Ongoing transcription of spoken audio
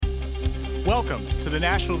Welcome to the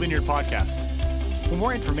Nashville Vineyard Podcast. For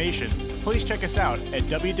more information, please check us out at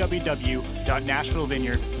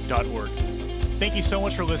www.nashvillevineyard.org. Thank you so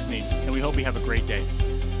much for listening, and we hope you have a great day.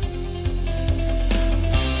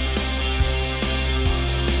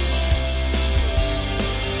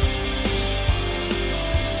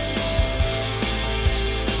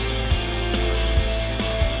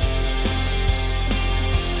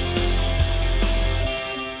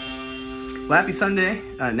 Well, happy Sunday,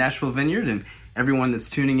 Nashville Vineyard, and everyone that's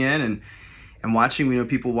tuning in and watching. We know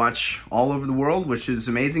people watch all over the world, which is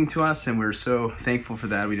amazing to us, and we're so thankful for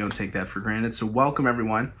that. We don't take that for granted. So welcome,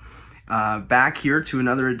 everyone, back here to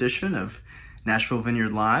another edition of Nashville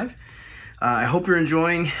Vineyard Live. I hope you're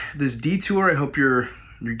enjoying this detour. I hope you're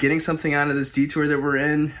getting something out of this detour that we're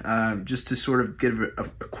in. Just to sort of give a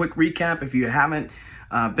quick recap, if you haven't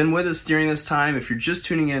been with us during this time, if you're just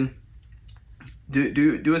tuning in,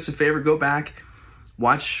 do us a favor, go back,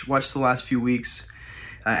 watch the last few weeks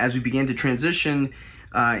as we began to transition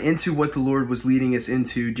into what the Lord was leading us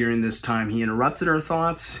into during this time. He interrupted our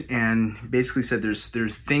thoughts and basically said there's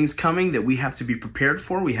things coming that we have to be prepared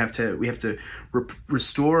for. We have to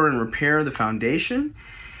restore and repair the foundation.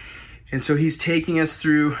 And so he's taking us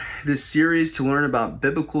through this series to learn about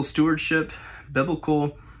biblical stewardship,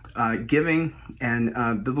 biblical giving, and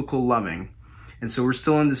biblical loving. And so we're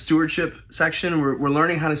still in the stewardship section. We're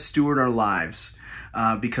learning how to steward our lives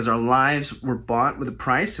because our lives were bought with a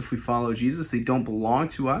price. If we follow Jesus, they don't belong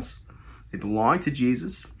to us. They belong to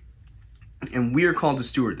Jesus, and we are called to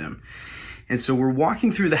steward them. And so we're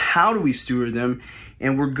walking through the how do we steward them,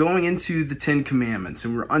 and we're going into the 10 Commandments,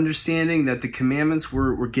 and we're understanding that the commandments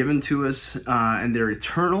were given to us, and they're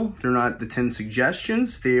eternal. They're not the 10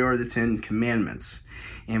 suggestions. They are the 10 Commandments.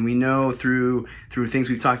 And we know through things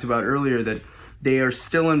we've talked about earlier that they are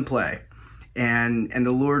still in play, and the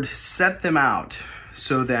Lord set them out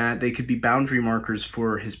so that they could be boundary markers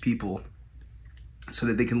for his people, so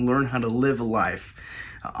that they can learn how to live a life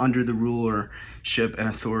under the rulership and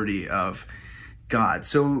authority of God.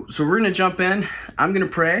 So we're going to jump in. I'm going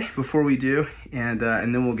to pray before we do, and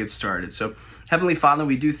then we'll get started. So Heavenly Father,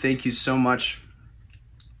 we do thank you so much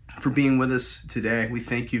for being with us today. We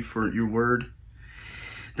thank you for your word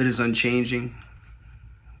that is unchanging.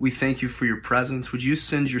 We thank you for your presence. Would you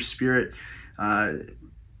send your Spirit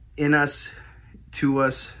in us, to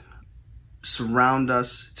us, surround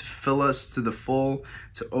us, to fill us to the full,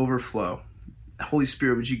 to overflow. Holy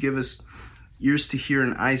Spirit, would you give us ears to hear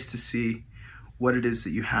and eyes to see what it is that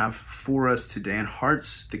you have for us today, and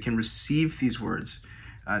hearts that can receive these words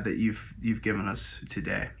that you've given us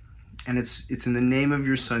today. And it's in the name of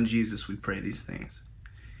your Son, Jesus, we pray these things.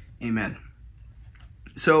 Amen.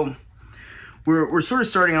 So we're sort of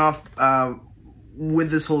starting off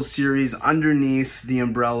with this whole series underneath the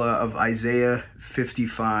umbrella of Isaiah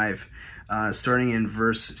 55, starting in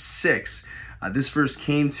verse 6. This verse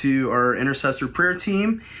came to our intercessor prayer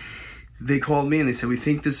team. They called me and they said, we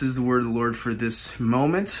think this is the word of the Lord for this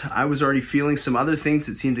moment. I was already feeling some other things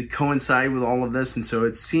that seemed to coincide with all of this, and so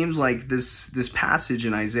it seems like this passage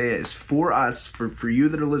in Isaiah is for us, for you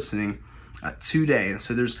that are listening today. And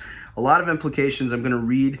so there's a lot of implications. I'm going to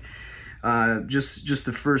read just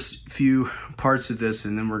the first few parts of this,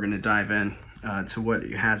 and then we're going to dive in to what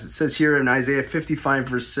it has. It says here in Isaiah 55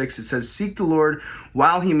 verse 6, it says, "Seek the Lord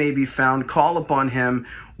while he may be found, call upon him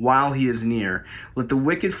while he is near. Let the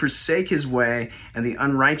wicked forsake his way, and the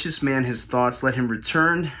unrighteous man his thoughts. Let him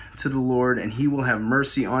return to the Lord, and he will have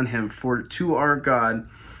mercy on him, for to our God,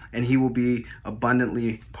 and he will be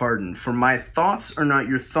abundantly pardoned. For my thoughts are not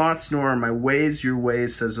your thoughts, nor are my ways your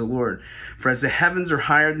ways, says the Lord. For as the heavens are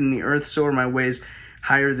higher than the earth, so are my ways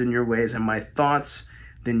higher than your ways, and my thoughts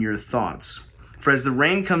than your thoughts. For as the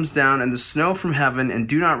rain comes down and the snow from heaven, and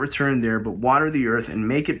do not return there, but water the earth, and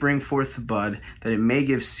make it bring forth the bud, that it may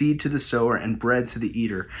give seed to the sower and bread to the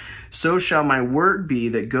eater, so shall my word be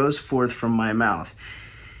that goes forth from my mouth.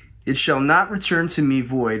 It shall not return to me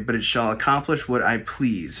void, but it shall accomplish what I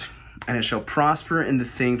please, and it shall prosper in the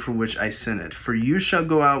thing for which I sent it. For you shall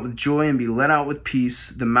go out with joy and be led out with peace.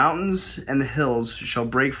 The mountains and the hills shall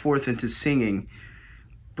break forth into singing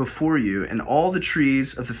before you, and all the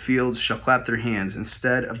trees of the fields shall clap their hands.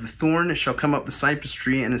 Instead of the thorn shall come up the cypress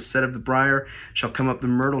tree, and instead of the briar shall come up the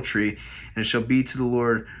myrtle tree, and it shall be to the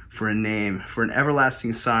Lord for a name, for an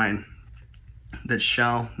everlasting sign that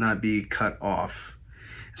shall not be cut off."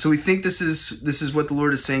 So we think this is what the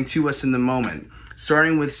Lord is saying to us in the moment,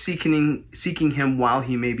 starting with seeking him while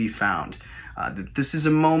he may be found. That this is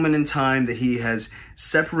a moment in time that he has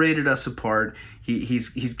separated us apart.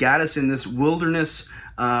 He's got us in this wilderness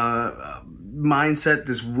mindset,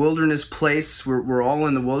 this wilderness place. We're all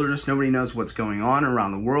in the wilderness. Nobody knows what's going on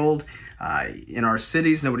around the world. In our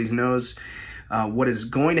cities, nobody knows what is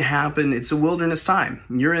going to happen. It's a wilderness time.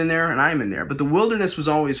 You're in there and I'm in there. But the wilderness was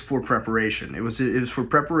always for preparation. It was for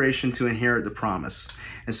preparation to inherit the promise.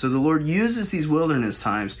 And so the Lord uses these wilderness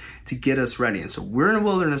times to get us ready. And so we're in a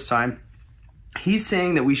wilderness time. He's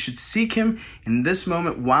saying that we should seek him in this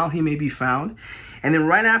moment while he may be found. And then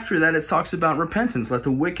right after that, it talks about repentance. Let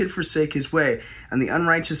the wicked forsake his way, and the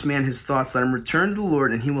unrighteous man his thoughts. Let him return to the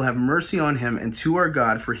Lord, and he will have mercy on him, and to our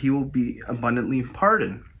God, for he will be abundantly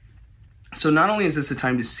pardoned. So not only is this a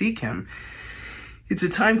time to seek him, it's a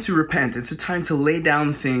time to repent. It's a time to lay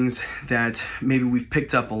down things that maybe we've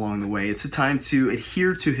picked up along the way. It's a time to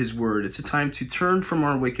adhere to his word. It's a time to turn from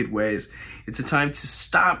our wicked ways. It's a time to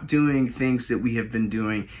stop doing things that we have been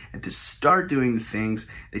doing and to start doing the things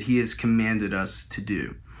that he has commanded us to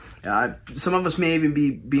do. Some of us may even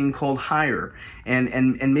be being called higher,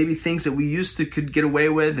 and maybe things that we used to could get away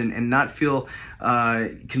with and not feel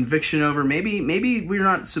conviction over. Maybe we're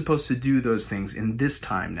not supposed to do those things in this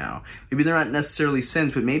time now. Maybe they're not necessarily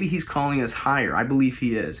sins, but maybe he's calling us higher. I believe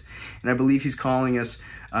he is, and I believe he's calling us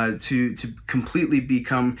to completely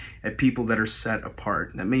become a people that are set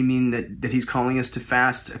apart. That may mean that he's calling us to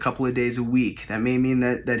fast a couple of days a week. That may mean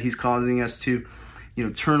that he's causing us to,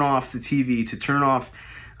 turn off the TV, to turn off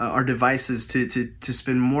our devices, to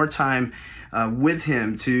spend more time with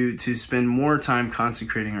him, to spend more time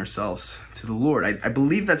consecrating ourselves to the Lord. I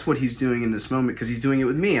believe that's what he's doing in this moment, because he's doing it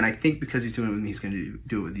with me, and I think because he's doing it with me, he's going to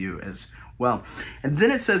do it with you as well. And then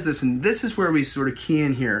it says this, and this is where we sort of key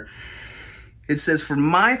in here. It says, for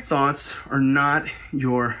my thoughts are not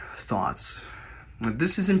your thoughts. Now,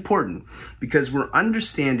 this is important because we're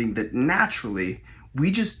understanding that naturally we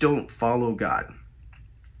just don't follow God.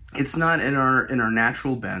 It's not in our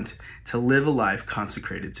natural bent to live a life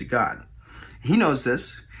consecrated to God. He knows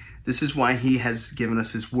this. This is why he has given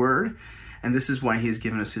us his word, and this is why he has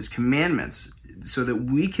given us his commandments, so that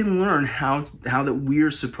we can learn how that we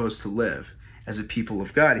are supposed to live as a people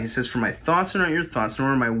of God. He says, for my thoughts are not your thoughts, nor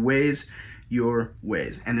are my ways your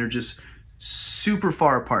ways. And they're just super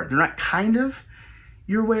far apart. They're not kind of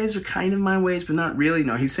your ways or kind of my ways, but not really.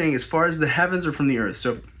 No, he's saying as far as the heavens are from the earth.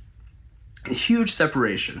 So a huge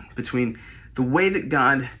separation between the way that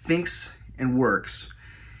God thinks and works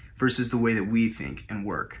versus the way that we think and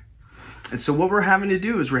work. And so what we're having to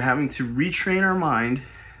do is we're having to retrain our mind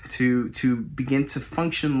to begin to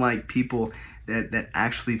function like people that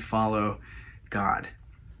actually follow God.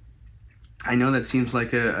 I know that seems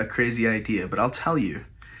like a crazy idea, but I'll tell you,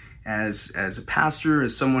 as a pastor,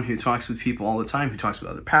 as someone who talks with people all the time, who talks with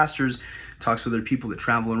other pastors, talks with other people that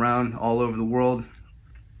travel around all over the world,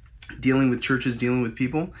 dealing with churches, dealing with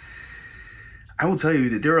people, I will tell you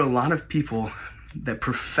that there are a lot of people that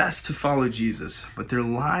profess to follow Jesus, but their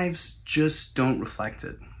lives just don't reflect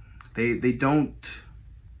it. They don't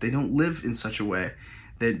live in such a way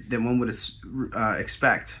that one would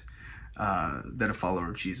expect that a follower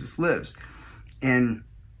of Jesus lives. And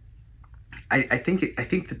I think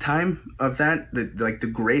the time of that, like the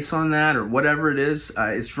grace on that or whatever it is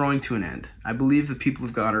drawing to an end. I believe the people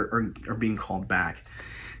of God are being called back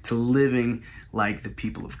to living like the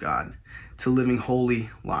people of God, to living holy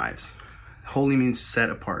lives. Holy means set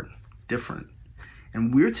apart, different.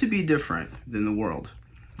 And we're to be different than the world.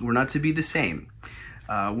 We're not to be the same.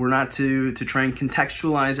 We're not to try and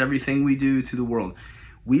contextualize everything we do to the world.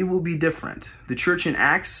 We will be different. The church in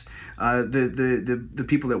Acts, the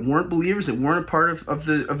people that weren't believers, that weren't a part of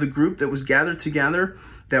the group that was gathered together,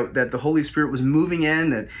 that the Holy Spirit was moving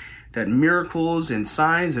in, that miracles and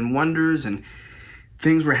signs and wonders and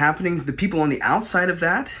things were happening. The people on the outside of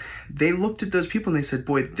that, they looked at those people and they said,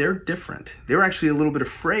 boy, they're different. They were actually a little bit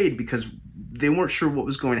afraid because they weren't sure what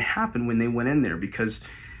was going to happen when they went in there because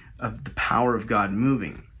of the power of God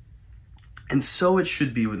moving. And so it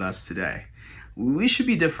should be with us today. We should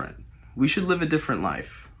be different. We should live a different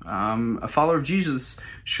life. A follower of Jesus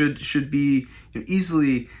should be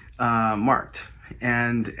easily marked,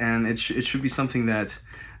 and it should be something that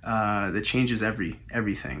changes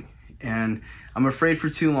everything. And I'm afraid for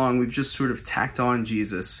too long we've just sort of tacked on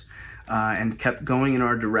Jesus and kept going in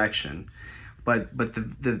our direction. But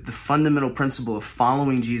the fundamental principle of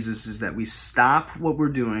following Jesus is that we stop what we're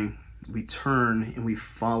doing, we turn, and we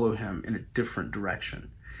follow him in a different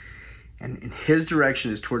direction. And his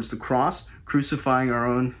direction is towards the cross, crucifying our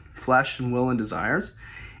own flesh and will and desires.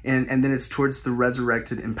 And then it's towards the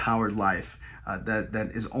resurrected, empowered life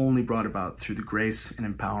that is only brought about through the grace and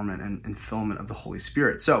empowerment and fulfillment of the Holy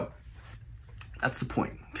Spirit. So that's the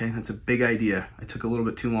point, okay? That's a big idea. I took a little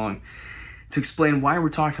bit too long to explain why we're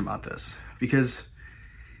talking about this. Because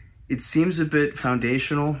it seems a bit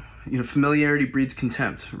foundational. Familiarity breeds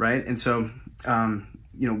contempt, right? And so,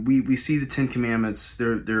 we see the Ten Commandments.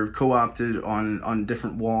 They're co-opted on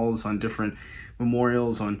different walls, on different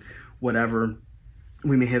memorials, on whatever.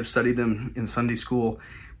 We may have studied them in Sunday school,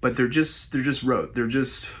 but they're just rote. They're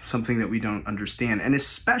just something that we don't understand. And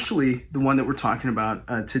especially the one that we're talking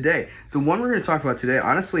about today. The one we're going to talk about today,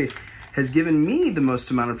 honestly, has given me the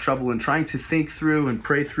most amount of trouble in trying to think through and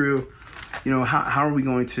pray through, how are we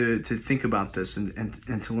going to think about this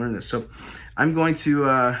and to learn this. So I'm going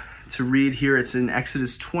to read here. It's in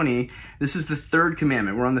Exodus 20. This is the third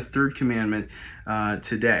commandment. We're on the third commandment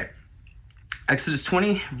today. Exodus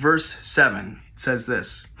 20, verse 7, it says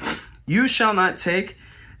this: "You shall not take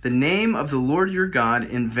the name of the Lord your God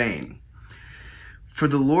in vain, for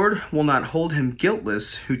the Lord will not hold him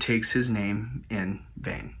guiltless who takes his name in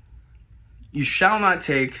vain." You shall not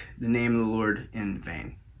take the name of the Lord in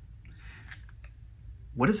vain.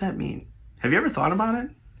 What does that mean? Have you ever thought about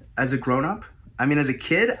it as a grown-up? I mean, as a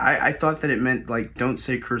kid, I thought that it meant, don't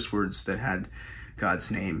say curse words that had God's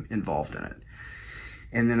name involved in it.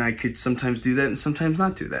 And then I could sometimes do that and sometimes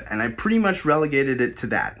not do that. And I pretty much relegated it to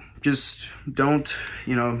that. Just don't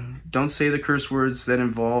say the curse words that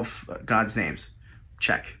involve God's names.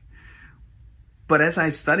 Check. But as I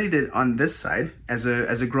studied it on this side, as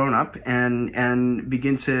a grown-up, and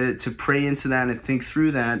begin to pray into that and think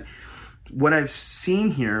through that, what I've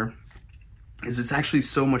seen here is it's actually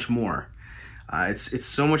so much more. It's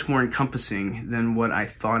so much more encompassing than what I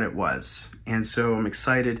thought it was. And so I'm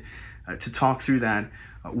excited to talk through that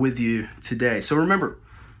with you today. So remember,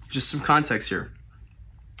 just some context here.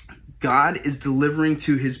 God is delivering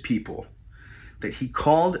to his people that he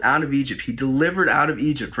called out of Egypt. He delivered out of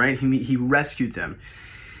Egypt, right? He rescued them.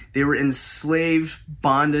 They were in slave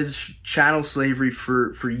bondage, chattel slavery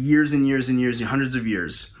for years and years and years, hundreds of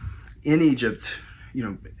years in Egypt,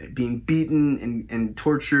 being beaten and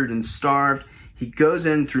tortured and starved. He goes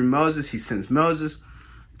in through Moses. He sends Moses.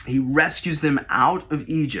 He rescues them out of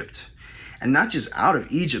Egypt. And not just out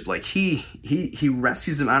of Egypt, he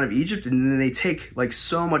rescues them out of Egypt, and then they take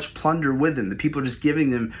so much plunder with them. The people are just giving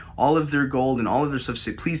them all of their gold and all of their stuff,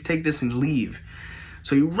 say, please take this and leave.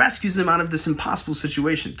 So he rescues them out of this impossible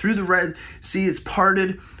situation. Through the Red Sea, it's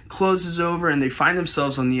parted, closes over, and they find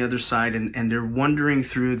themselves on the other side, and they're wandering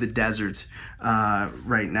through the desert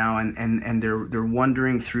right now, and they're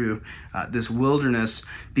wandering through this wilderness,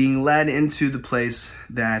 being led into the place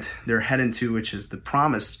that they're heading to, which is the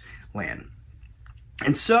promised land.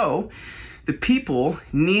 And so the people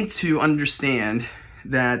need to understand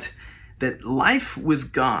that life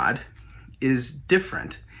with God is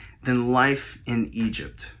different than life in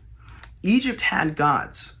Egypt. Egypt had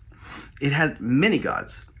gods. It had many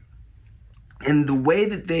gods. And the way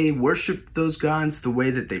that they worshiped those gods, the way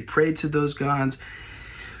that they prayed to those gods,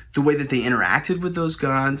 the way that they interacted with those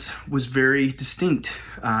gods was very distinct.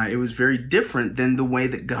 It was very different than the way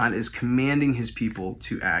that God is commanding his people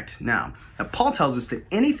to act now. Now, Paul tells us that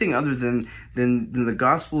anything other than the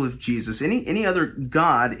gospel of Jesus, any other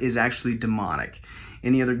god is actually demonic.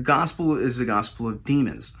 Any other gospel is the gospel of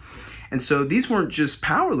demons. And so these weren't just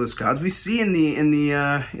powerless gods. We see in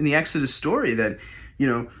the Exodus story that,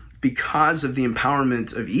 because of the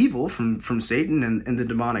empowerment of evil from Satan and the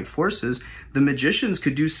demonic forces, the magicians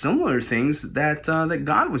could do similar things that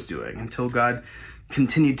God was doing until God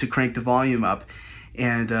continued to crank the volume up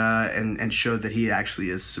and showed that he actually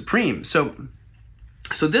is supreme. So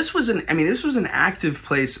this was an active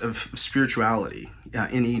place of spirituality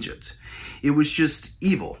in Egypt. It was just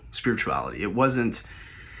evil spirituality. It wasn't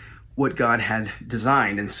what God had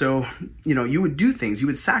designed. And so, you would do things, you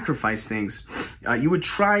would sacrifice things, you would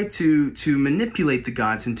try to manipulate the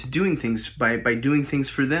gods into doing things by doing things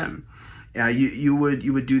for them. You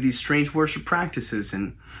would do these strange worship practices,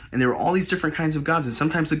 and there were all these different kinds of gods, and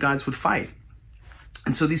sometimes the gods would fight.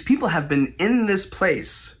 And so these people have been in this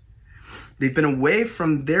place. They've been away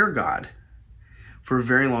from their God for a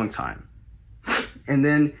very long time. And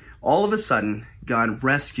then all of a sudden, God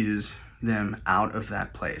rescues them out of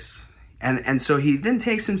that place. And so he then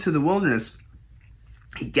takes them to the wilderness.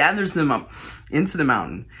 He gathers them up into the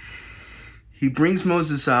mountain. He brings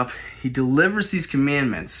Moses up. He delivers these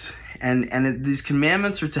commandments. And these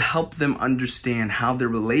commandments are to help them understand how their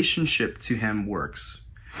relationship to him works.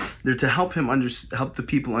 They're to help the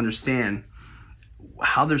people understand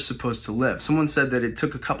how they're supposed to live. Someone said that it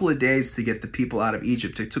took a couple of days to get the people out of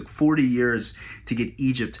Egypt. It took 40 years to get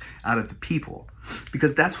Egypt out of the people.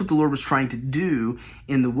 Because that's what the Lord was trying to do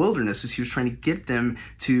in the wilderness, is he was trying to get them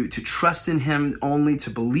to trust in him only, to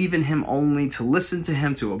believe in him only, to listen to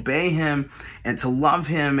him, to obey him, and to love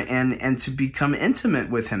him, and to become intimate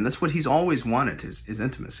with him. That's what he's always wanted, is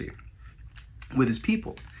intimacy. with his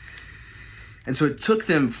people. And so it took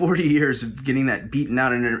them 40 years of getting that beaten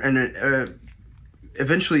out, and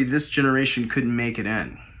eventually this generation couldn't make it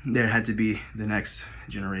in. There had to be the next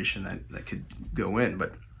generation that could go in.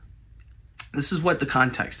 But this is what the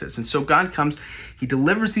context is. And so God comes, he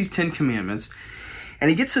delivers these 10 commandments, and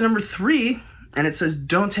he gets to number 3, and it says,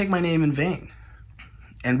 don't take my name in vain.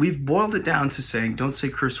 And we've boiled it down to saying, don't say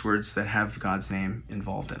curse words that have God's name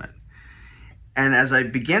involved in it. And as I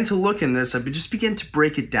began to look in this, I just began to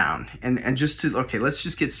break it down and just to, okay, let's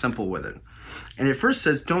just get simple with it. And it first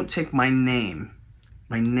says, don't take my name.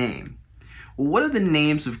 Well, what are the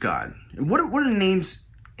names of God? What are names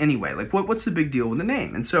anyway? Like, what's the big deal with the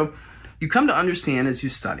name? And so you come to understand as you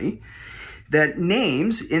study that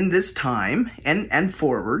names in this time and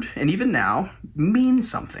forward and even now mean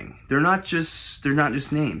something. They're not just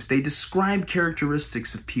names. They describe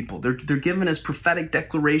characteristics of people. They're given as prophetic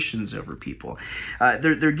declarations over people.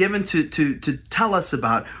 They're given to tell us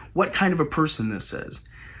about what kind of a person this is.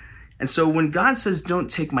 And so when God says, don't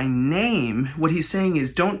take my name, what he's saying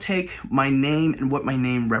is, don't take my name and what my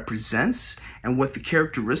name represents and what the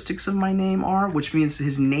characteristics of my name are, which means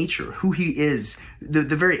his nature, who he is, the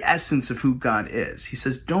very essence of who God is. He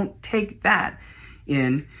says, don't take that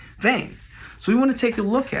in vain. So we want to take a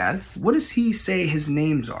look at, what does he say his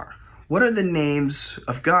names are? What are the names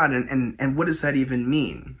of God, and what does that even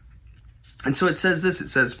mean? And so it says this, it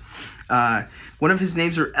says, one of his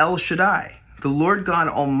names are El Shaddai, the Lord God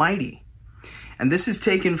Almighty. And this is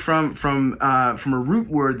taken from a root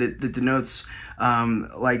word that denotes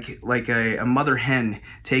like a mother hen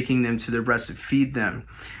taking them to their breast to feed them.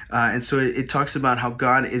 And so it talks about how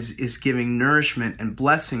God is giving nourishment and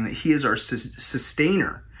blessing, that he is our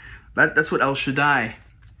sustainer. That's what El Shaddai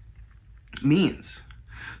means.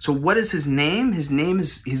 So what is his name? His name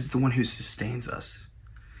is the one who sustains us.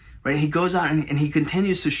 Right? He goes out and he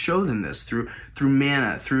continues to show them this through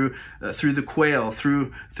manna, through the quail,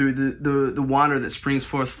 through the water that springs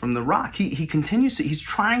forth from the rock. He continues to, he's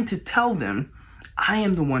trying to tell them, I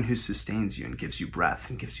am the one who sustains you and gives you breath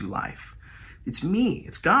and gives you life. It's me,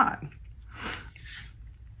 it's God.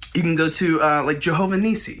 You can go to like Jehovah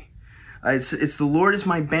Nissi. It's the Lord is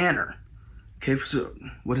my banner. Okay, so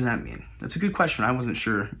what does that mean? That's a good question. I wasn't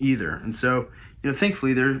sure either. And so,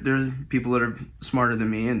 thankfully there are people that are smarter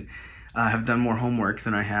than me and have done more homework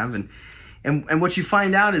than I have. And what you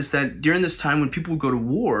find out is that during this time when people would go to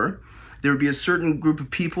war, there would be a certain group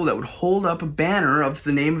of people that would hold up a banner of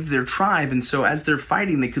the name of their tribe. And so as they're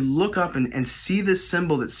fighting, they could look up and see this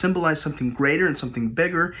symbol that symbolized something greater and something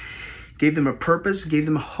bigger, gave them a purpose, gave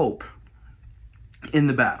them a hope in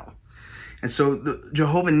the battle. And so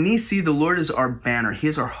Jehovah Nissi, the Lord is our banner. He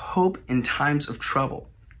is our hope in times of trouble.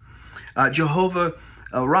 Jehovah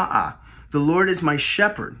Ra'ah, the Lord is my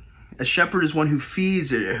shepherd. A shepherd is one who feeds,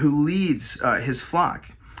 who leads his flock.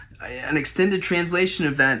 An extended translation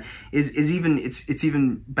of that is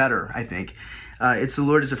even better, I think. It's the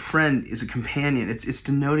Lord as a friend, as a companion. It's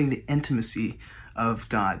denoting the intimacy of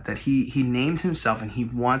God, that he named himself and he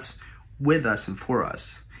wants with us and for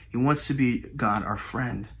us. He wants to be God, our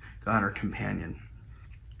friend, God, our companion.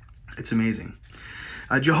 It's amazing.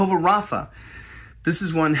 Jehovah Rapha. This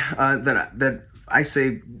is one that I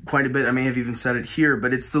say quite a bit. I may have even said it here,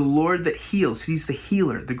 but it's the Lord that heals. He's the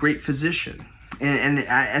healer, the great physician. And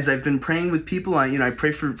as I've been praying with people, I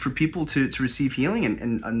pray for people to receive healing,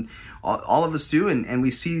 and all of us do, and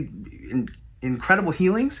we see incredible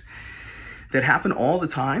healings that happen all the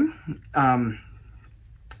time.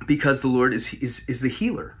 Because the Lord is the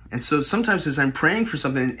healer. And so sometimes as I'm praying for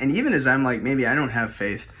something, and even as I'm like, maybe I don't have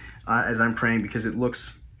faith as I'm praying because it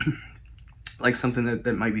looks like something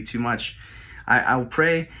that might be too much, I'll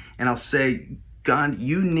pray and I'll say, God,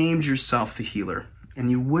 you named yourself the healer, and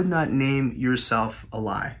you would not name yourself a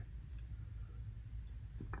lie.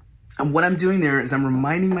 And what I'm doing there is I'm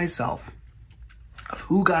reminding myself of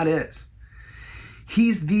who God is.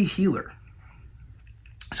 He's the healer.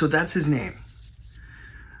 So that's his name.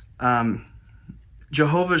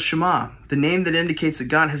 Jehovah Shammah, the name that indicates that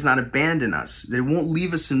God has not abandoned us, that he won't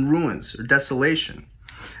leave us in ruins or desolation.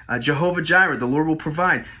 Jehovah Jireh, the Lord will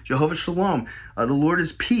provide. Jehovah Shalom, the Lord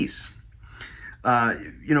is peace.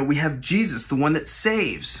 We have Jesus, the one that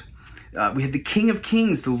saves. We have the King of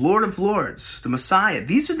Kings, the Lord of Lords, the Messiah.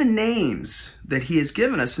 These are the names that he has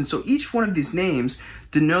given us. And so each one of these names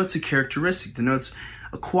denotes a characteristic, denotes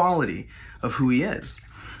a quality of who he is.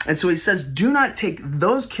 And so he says, do not take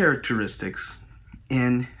those characteristics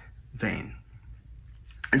in vain.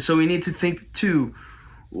 And so we need to think too,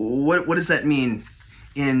 what does that mean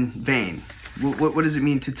in vain? What does it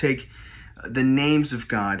mean to take the names of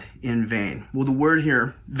God in vain? Well, the word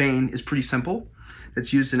here, vain, is pretty simple.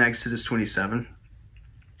 that's used in Exodus 27.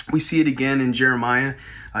 We see it again in Jeremiah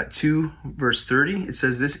 2, verse 30. It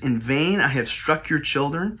says this, "In vain I have struck your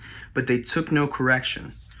children, but they took no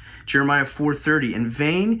correction." Jeremiah 4:30, "In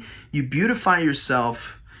vain you beautify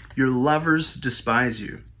yourself, your lovers despise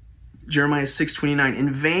you." Jeremiah 6:29,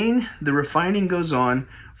 "In vain the refining goes on,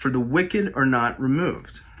 for the wicked are not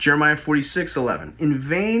removed." Jeremiah 46:11, "In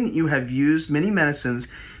vain you have used many medicines,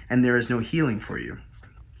 and there is no healing for you."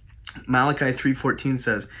 Malachi 3:14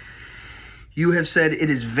 says, "You have said it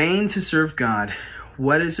is vain to serve God.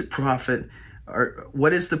 What is the profit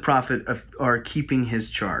of our keeping his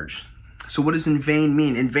charge?" So what does in vain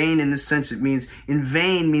mean? In vain, in this sense, it means, in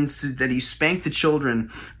vain means that he spanked the children,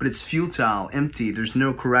 but it's futile, empty, there's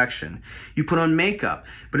no correction. You put on makeup,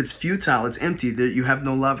 but it's futile, it's empty, you have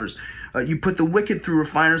no lovers. You put the wicked through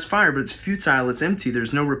refiner's fire, but it's futile, it's empty,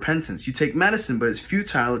 there's no repentance. You take medicine, but it's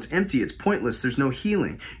futile, it's empty, it's pointless, there's no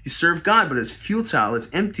healing. You serve God, but it's futile, it's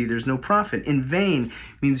empty, there's no profit. In vain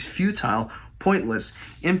means futile, pointless,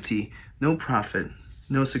 empty, no profit,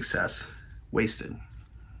 no success, wasted.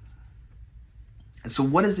 And so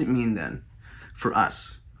what does it mean then for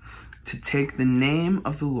us to take the name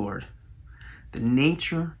of the Lord, the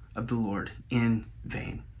nature of the Lord, in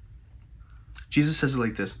vain? Jesus says it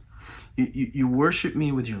like this, you worship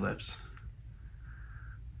me with your lips,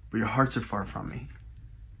 but your hearts are far from me.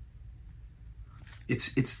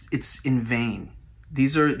 It's in vain.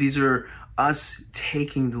 These are us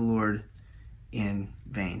taking the Lord in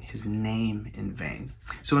vain, his name in vain.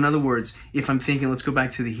 So in other words, if I'm thinking, let's go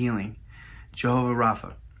back to the healing, Jehovah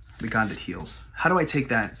Rapha, the God that heals. How do I take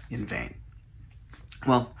that in vain?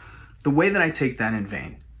 Well, the way that I take that in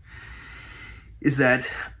vain is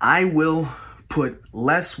that I will put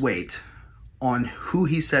less weight on who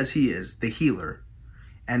he says he is, the healer,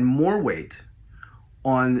 and more weight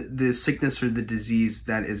on the sickness or the disease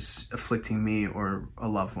that is afflicting me or a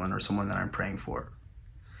loved one or someone that I'm praying for.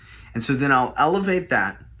 And so then I'll elevate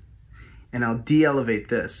that and I'll de-elevate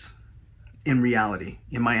this in reality,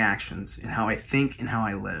 in my actions, in how I think and how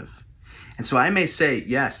I live. And so I may say,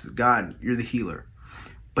 yes, God, you're the healer.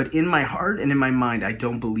 But in my heart and in my mind, I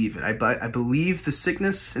don't believe it. I believe the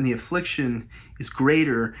sickness and the affliction is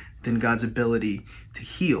greater than God's ability to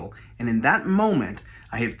heal. And in that moment,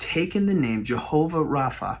 I have taken the name Jehovah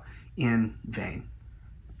Rapha in vain,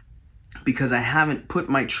 because I haven't put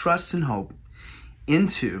my trust and hope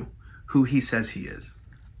into who he says he is.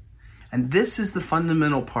 And this is the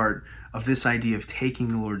fundamental part of this idea of taking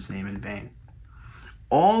the Lord's name in vain.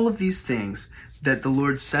 All of these things that the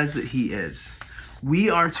Lord says that he is, we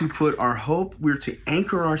are to put our hope, we're to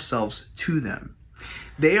anchor ourselves to them.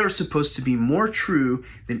 They are supposed to be more true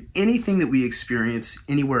than anything that we experience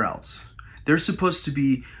anywhere else. They're supposed to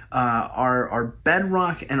be our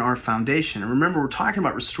bedrock and our foundation. And remember, we're talking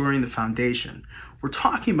about restoring the foundation. We're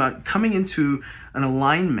talking about coming into an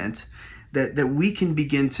alignment that we can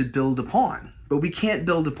begin to build upon. But we can't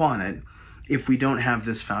build upon it if we don't have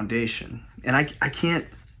this foundation. And I can't,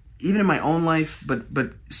 even in my own life,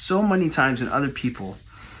 but so many times in other people,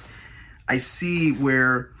 I see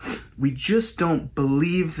where we just don't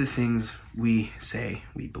believe the things we say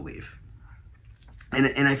we believe.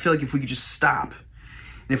 And I feel like if we could just stop,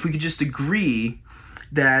 and if we could just agree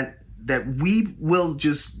that we will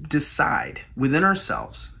just decide within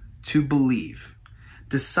ourselves to believe,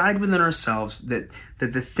 decide within ourselves that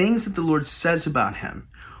the things that the Lord says about him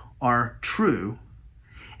are true,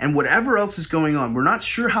 and whatever else is going on, we're not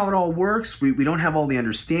sure how it all works, we don't have all the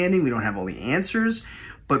understanding, we don't have all the answers,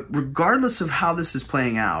 but regardless of how this is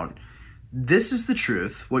playing out, this is the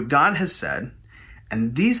truth, what God has said,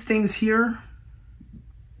 and these things here,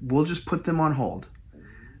 we'll just put them on hold,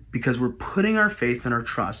 because we're putting our faith and our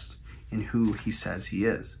trust in who he says he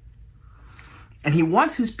is. And he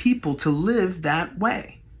wants his people to live that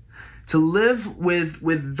way, to live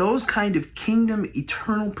with those kind of kingdom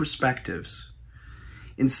eternal perspectives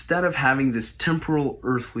instead of having this temporal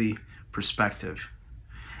earthly perspective.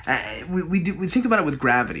 We think about it with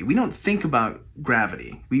gravity. We don't think about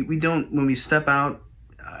gravity. We don't, when we step off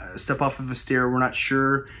of a stair, we're not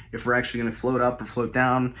sure if we're actually going to float up or float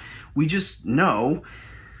down. We just know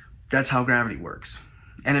that's how gravity works.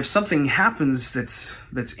 And if something happens that's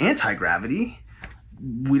anti-gravity,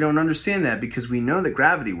 we don't understand that because we know that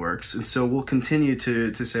gravity works. And so we'll continue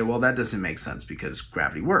to say, well, that doesn't make sense because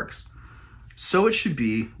gravity works. So it should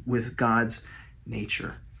be with God's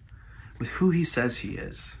nature, with who he says he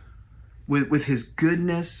is, with his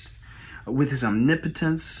goodness, with his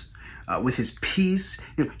omnipotence, with his peace.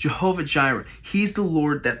 Jehovah Jireh, he's the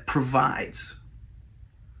Lord that provides.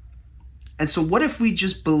 And so what if we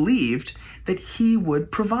just believed that he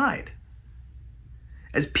would provide?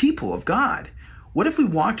 As people of God, What if we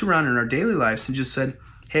walked around in our daily lives and just said,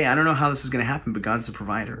 hey, I don't know how this is going to happen, but God's the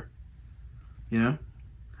provider. You know?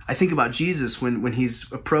 I think about Jesus when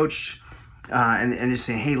he's approached and just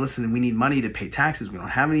saying, hey, listen, we need money to pay taxes. We don't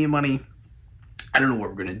have any money. I don't know what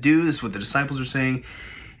we're going to do. This is what the disciples are saying.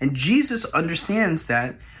 And Jesus understands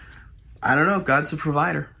that, I don't know, God's the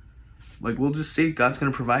provider. Like, we'll just see God's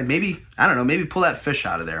going to provide. Maybe, I don't know, maybe pull that fish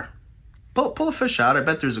out of there. Pull a fish out. I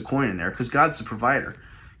bet there's a coin in there because God's the provider.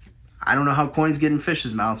 I don't know how coins get in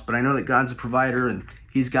fish's mouths, but I know that God's a provider and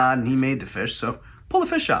he's God and he made the fish. So pull the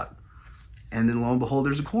fish out. And then lo and behold,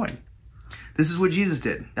 there's a coin. This is what Jesus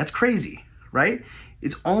did. That's crazy, right?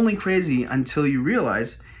 It's only crazy until you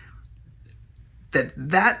realize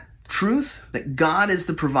that truth, that God is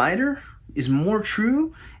the provider, is more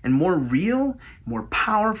true and more real, more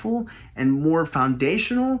powerful, and more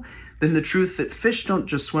foundational than the truth that fish don't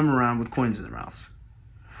just swim around with coins in their mouths,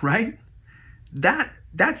 right? That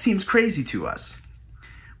seems crazy to us.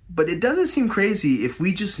 But it doesn't seem crazy if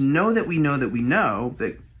we just know that we know that we know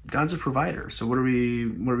that God's a provider. So what are we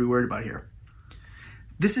worried about here?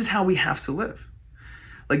 This is how we have to live.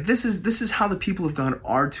 Like this is how the people of God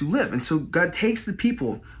are to live. And so God takes the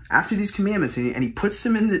people after these commandments and he puts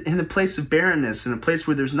them in the place of barrenness, in a place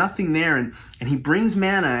where there's nothing there, and he brings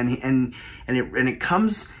manna and it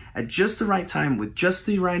comes at just the right time with just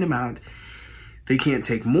the right amount. They can't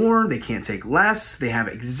take more, they can't take less. They have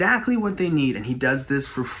exactly what they need, and he does this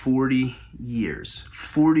for 40 years.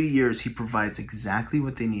 40 years he provides exactly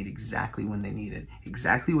what they need, exactly when they need it.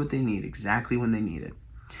 Exactly what they need, exactly when they need it.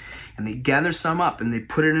 And they gather some up and they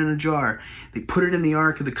put it in a jar. They put it in the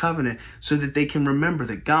Ark of the Covenant so that they can remember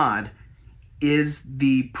that God is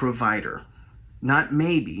the provider. Not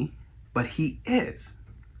maybe, but he is.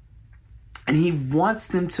 And he wants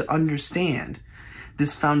them to understand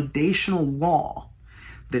this foundational law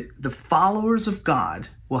that the followers of God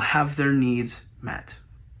will have their needs met.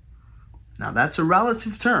 Now that's a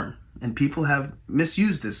relative term, and people have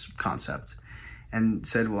misused this concept and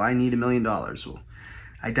said, well, I need $1 million. Well,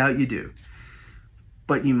 I doubt you do.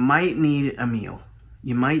 But you might need a meal.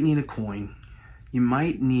 You might need a coin. You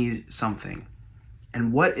might need something.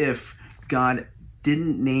 And what if God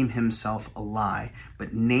didn't name himself a lie,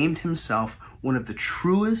 but named himself one of the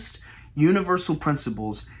truest universal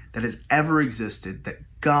principles that has ever existed, that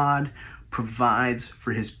God provides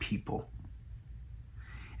for his people?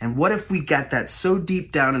 And what if we got that so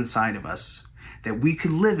deep down inside of us that we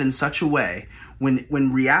could live in such a way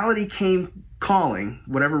when reality came calling,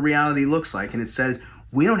 whatever reality looks like, and it said,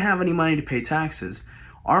 we don't have any money to pay taxes,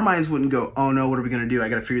 our minds wouldn't go, oh no, what are we going to do? I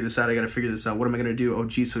got to figure this out. What am I going to do? Oh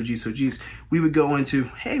geez, oh geez, oh geez. We would go into,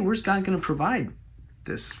 hey, where's God going to provide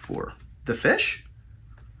this for? The fish?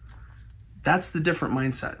 That's the different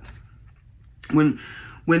mindset. When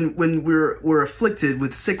we're afflicted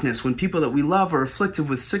with sickness, when people that we love are afflicted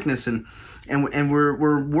with sickness, and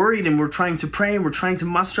we're worried and we're trying to pray and we're trying to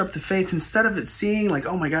muster up the faith, instead of it seeing like,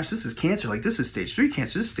 oh my gosh, this is cancer, like this is stage 3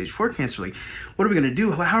 cancer, this is stage 4 cancer, like what are we going to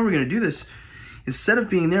do? How are we going to do this? Instead of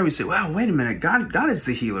being there, we say, wow, wait a minute, God is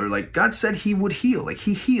the healer. Like God said he would heal, like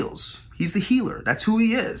he heals. He's the healer. That's who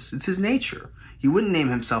he is. It's his nature. He wouldn't name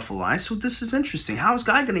himself a lie. So this is interesting. How is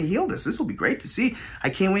God going to heal this? This will be great to see. I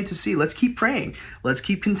can't wait to see. Let's keep praying. Let's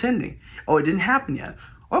keep contending. Oh, it didn't happen yet.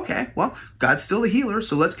 Okay, well, God's still the healer,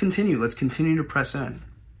 so let's continue. Let's continue to press in.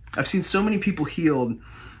 I've seen so many people healed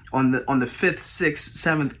on the 5th, 6th,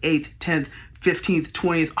 7th, 8th, 10th, 15th,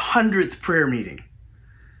 20th, 100th prayer meeting.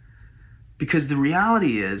 Because the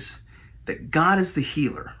reality is that God is the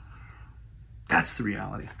healer. That's the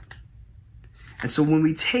reality. And so when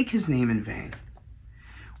we take his name in vain,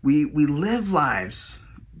 we live lives,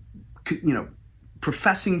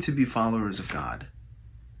 professing to be followers of God,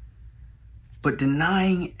 but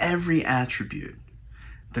denying every attribute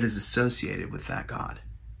that is associated with that God.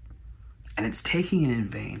 And it's taking it in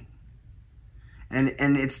vain. And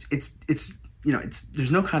it's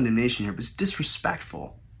there's no condemnation here, but it's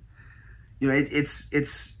disrespectful. It's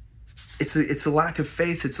a lack of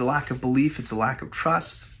faith, it's a lack of belief, it's a lack of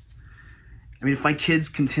trust. I mean, if my kids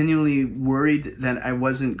continually worried that I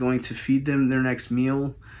wasn't going to feed them their next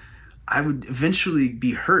meal, I would eventually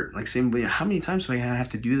be hurt. Like saying, how many times do I have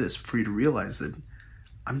to do this for you to realize that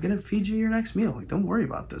I'm going to feed you your next meal? Like, don't worry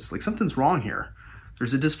about this. Like, something's wrong here.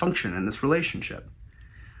 There's a dysfunction in this relationship.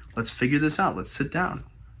 Let's figure this out. Let's sit down.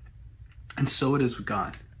 And so it is with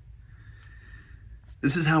God.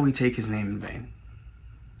 This is how we take his name in vain,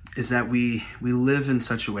 is that we live in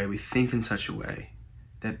such a way, we think in such a way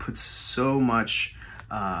that puts so much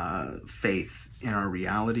faith in our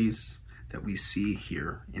realities that we see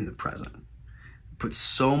here in the present. Puts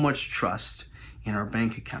so much trust in our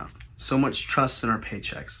bank account, so much trust in our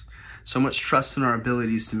paychecks, so much trust in our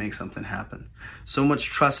abilities to make something happen, so much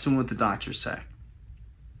trust in what the doctors say,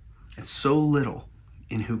 and so little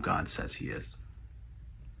in who God says he is.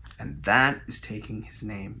 And that is taking his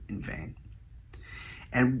name in vain.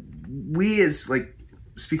 And we, as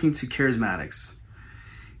speaking to charismatics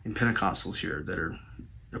and Pentecostals here that are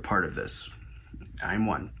a part of this, I'm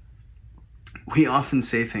one. We often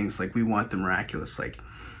say things like we want the miraculous,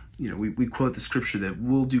 we quote the scripture that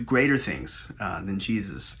we'll do greater things than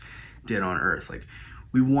Jesus did on earth.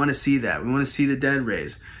 We want to see that. We want to see the dead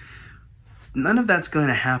raised. None of that's going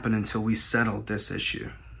to happen until we settle this issue,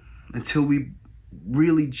 until we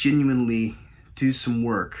really genuinely do some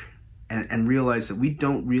work and realize that we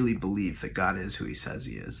don't really believe that God is who he says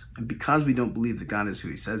he is. And because we don't believe that God is who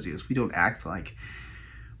he says he is, we don't act like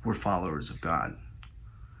we're followers of God.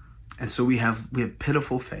 And so we have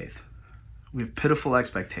pitiful faith. We have pitiful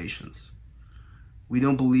expectations. We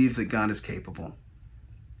don't believe that God is capable.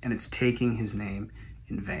 And it's taking his name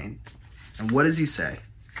in vain. And what does he say?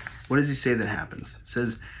 What does he say that happens? It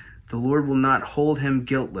says, the Lord will not hold him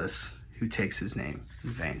guiltless who takes his name in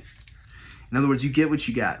vain. In other words, you get what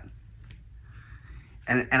you got.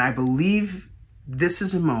 And I believe this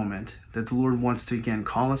is a moment that the Lord wants to, again,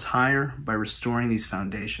 call us higher by restoring these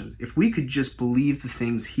foundations. If we could just believe the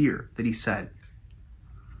things here that he said,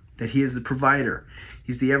 that he is the provider,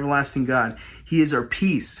 he's the everlasting God, he is our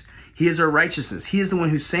peace, he is our righteousness, he is the one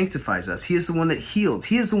who sanctifies us, he is the one that heals,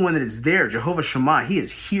 he is the one that is there, Jehovah Shammah, he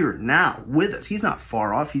is here now with us, he's not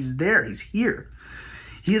far off, he's there, he's here.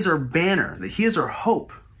 He is our banner, that he is our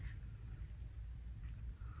hope.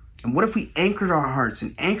 And what if we anchored our hearts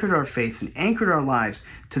and anchored our faith and anchored our lives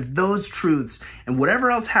to those truths, and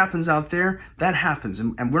whatever else happens out there, that happens,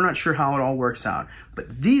 and we're not sure how it all works out,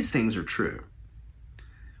 but these things are true.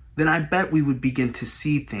 Then I bet we would begin to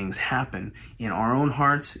see things happen in our own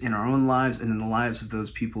hearts, in our own lives, and in the lives of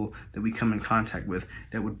those people that we come in contact with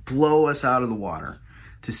that would blow us out of the water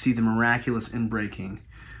to see the miraculous inbreaking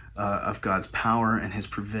of God's power and his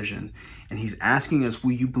provision. And he's asking us,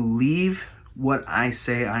 will you believe what I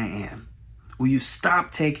say I am? Will you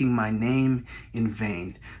stop taking my name in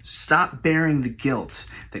vain? Stop bearing the guilt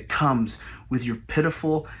that comes with your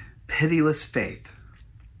pitiful, pitiless faith.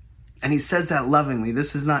 And he says that lovingly.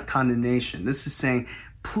 This is not condemnation. This is saying,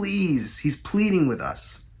 please, he's pleading with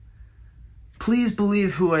us. Please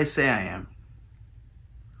believe who I say I am.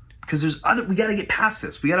 Because we got to get past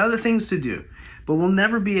this. We got other things to do. But we'll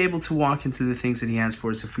never be able to walk into the things that he has for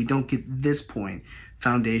us if we don't get this point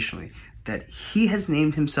foundationally, that he has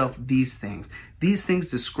named himself these things. These things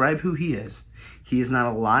describe who he is. He is not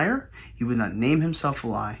a liar. He would not name himself a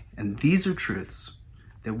lie. And these are truths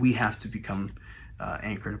that we have to become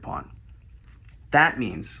anchored upon. That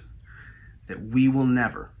means that we will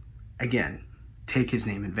never, again, take his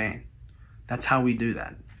name in vain. That's how we do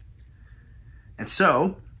that. And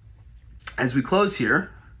so, as we close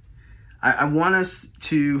here, I want us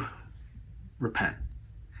to repent,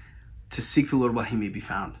 to seek the Lord while he may be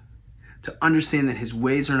found, to understand that his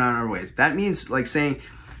ways are not our ways. That means saying,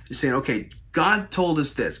 okay, God told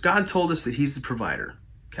us this. God told us that he's the provider,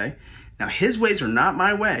 okay? Now, his ways are not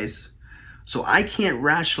my ways, so I can't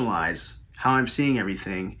rationalize how I'm seeing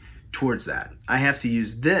everything towards that. I have to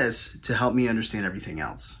use this to help me understand everything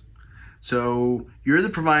else. So, you're the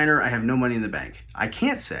provider, I have no money in the bank. I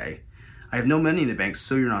can't say, I have no money in the bank,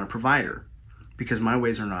 so you're not a provider, because my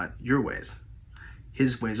ways are not your ways.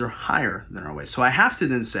 His ways are higher than our ways. So I have to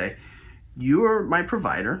then say, you're my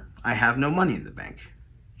provider, I have no money in the bank.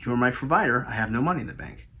 You're my provider, I have no money in the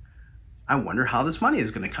bank. I wonder how this money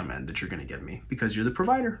is going to come in that you're going to give me, because you're the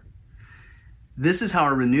provider. This is how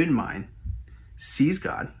a renewed mind sees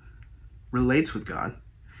God, relates with God,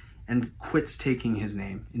 and quits taking his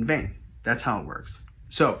name in vain. That's how it works.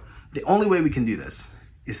 So the only way we can do this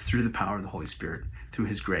is through the power of the Holy Spirit, through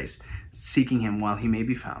his grace, seeking him while he may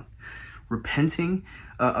be found, repenting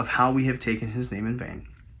of how we have taken his name in vain,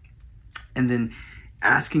 and then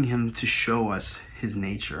asking him to show us his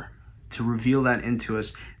nature, to reveal that into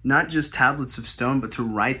us, not just tablets of stone, but to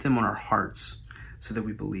write them on our hearts so that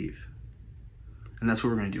we believe. And that's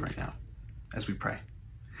what we're going to do right now as we pray.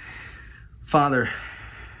 Father,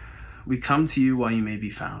 we come to you while you may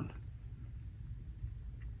be found.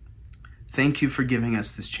 Thank you for giving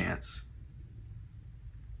us this chance.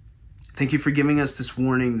 Thank you for giving us this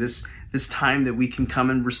warning, this time that we can come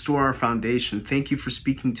and restore our foundation. Thank you for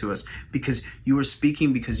speaking to us, because you are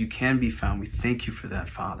speaking because you can be found. We thank you for that,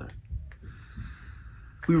 Father.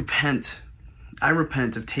 We repent. I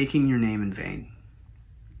repent of taking your name in vain.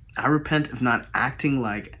 I repent of not acting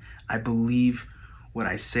like I believe what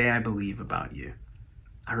I say I believe about you.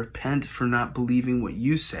 I repent for not believing what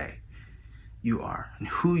you say you are and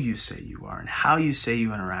who you say you are and how you say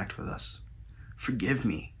you interact with us. Forgive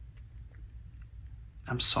me.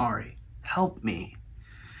 I'm sorry. Help me.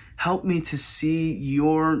 Help me to see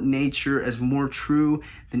your nature as more true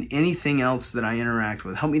than anything else that I interact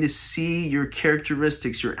with. Help me to see your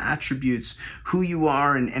characteristics, your attributes, who you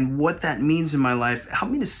are, and what that means in my life.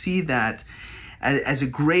 Help me to see that as a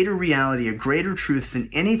greater reality, a greater truth than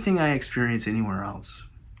anything I experience anywhere else.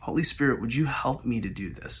 Holy Spirit, would you help me to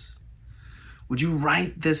do this? Would you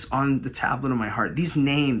write this on the tablet of my heart? These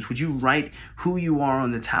names, would you write who you are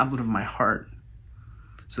on the tablet of my heart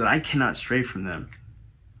so that I cannot stray from them?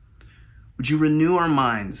 Would you renew our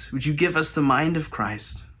minds? Would you give us the mind of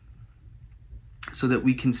Christ so that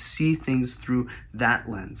we can see things through that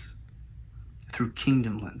lens, through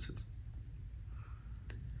kingdom lenses?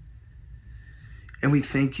 And we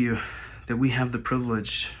thank you that we have the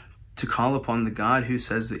privilege to call upon the God who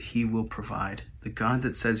says that he will provide, the God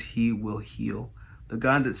that says he will heal, the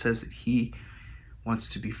God that says that he wants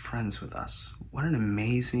to be friends with us. What an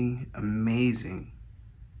amazing, amazing,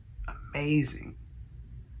 amazing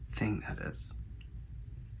thing that is.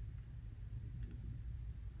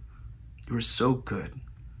 You are so good.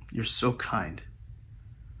 You're so kind.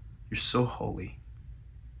 You're so holy.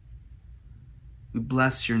 We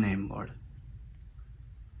bless your name, Lord.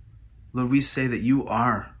 Lord, we say that you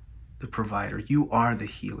are the provider. You are the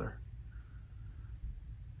healer.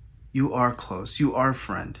 You are close. You are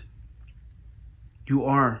friend. You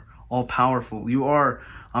are all-powerful. You are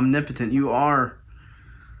omnipotent. You are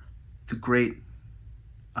the great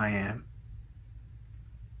I am.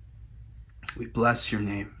 We bless your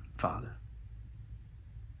name, Father.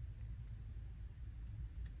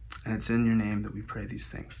 And it's in your name that we pray these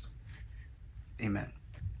things. Amen.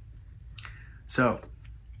 So,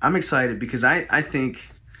 I'm excited because I think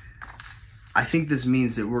this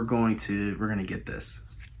means that we're going to get this.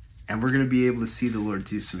 And we're going to be able to see the Lord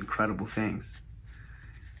do some incredible things.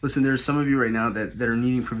 Listen, there are some of you right now that are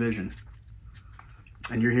needing provision.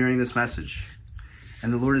 And you're hearing this message.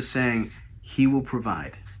 And the Lord is saying, he will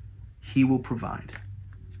provide. He will provide.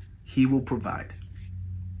 He will provide.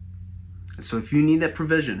 And so if you need that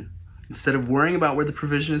provision, instead of worrying about where the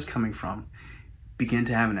provision is coming from, begin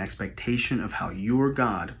to have an expectation of how your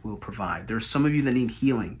God will provide. There are some of you that need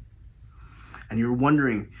healing. And you're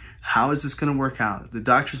wondering, how is this going to work out? The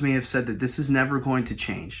doctors may have said that this is never going to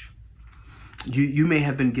change. You may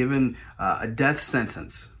have been given a death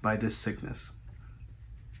sentence by this sickness.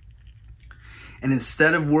 And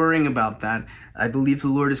instead of worrying about that, I believe the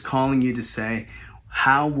Lord is calling you to say,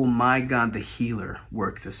 how will my God the healer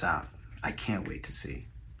work this out? I can't wait to see.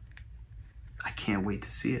 I can't wait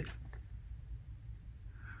to see it.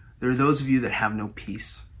 There are those of you that have no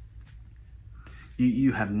peace.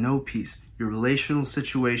 You have no peace. Your relational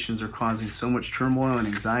situations are causing so much turmoil and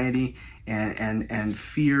anxiety and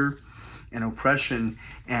fear and oppression,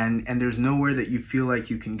 and there's nowhere that you feel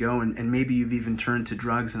like you can go, and maybe you've even turned to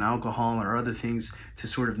drugs and alcohol or other things to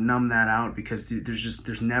sort of numb that out because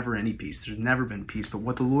there's never any peace. There's never been peace. But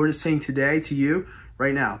what the Lord is saying today to you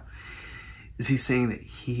right now is he's saying that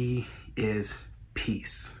he is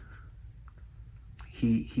peace.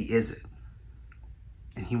 He is it.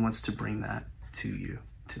 And he wants to bring that to you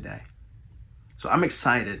today. So I'm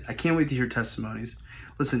excited. I can't wait to hear testimonies.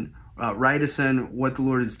 Listen, write us in what the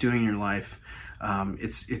Lord is doing in your life.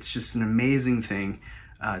 It's just an amazing thing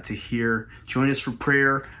to hear. Join us for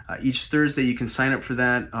prayer. Each Thursday you can sign up for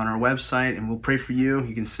that on our website and we'll pray for you.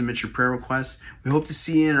 You can submit your prayer requests. We hope to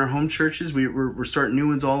see you in our home churches. We're starting new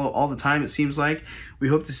ones all the time, it seems like. We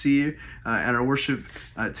hope to see you at our worship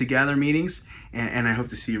together meetings, and I hope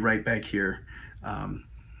to see you right back here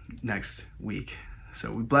next week.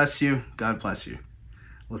 So we bless you. God bless you.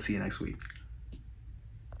 We'll see you next week.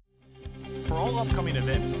 For all upcoming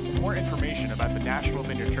events and more information about the Nashville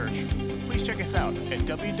Vineyard Church, please check us out at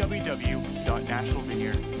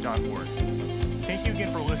www.nashvillevineyard.org. Thank you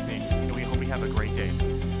again for listening, and we hope you have a great day.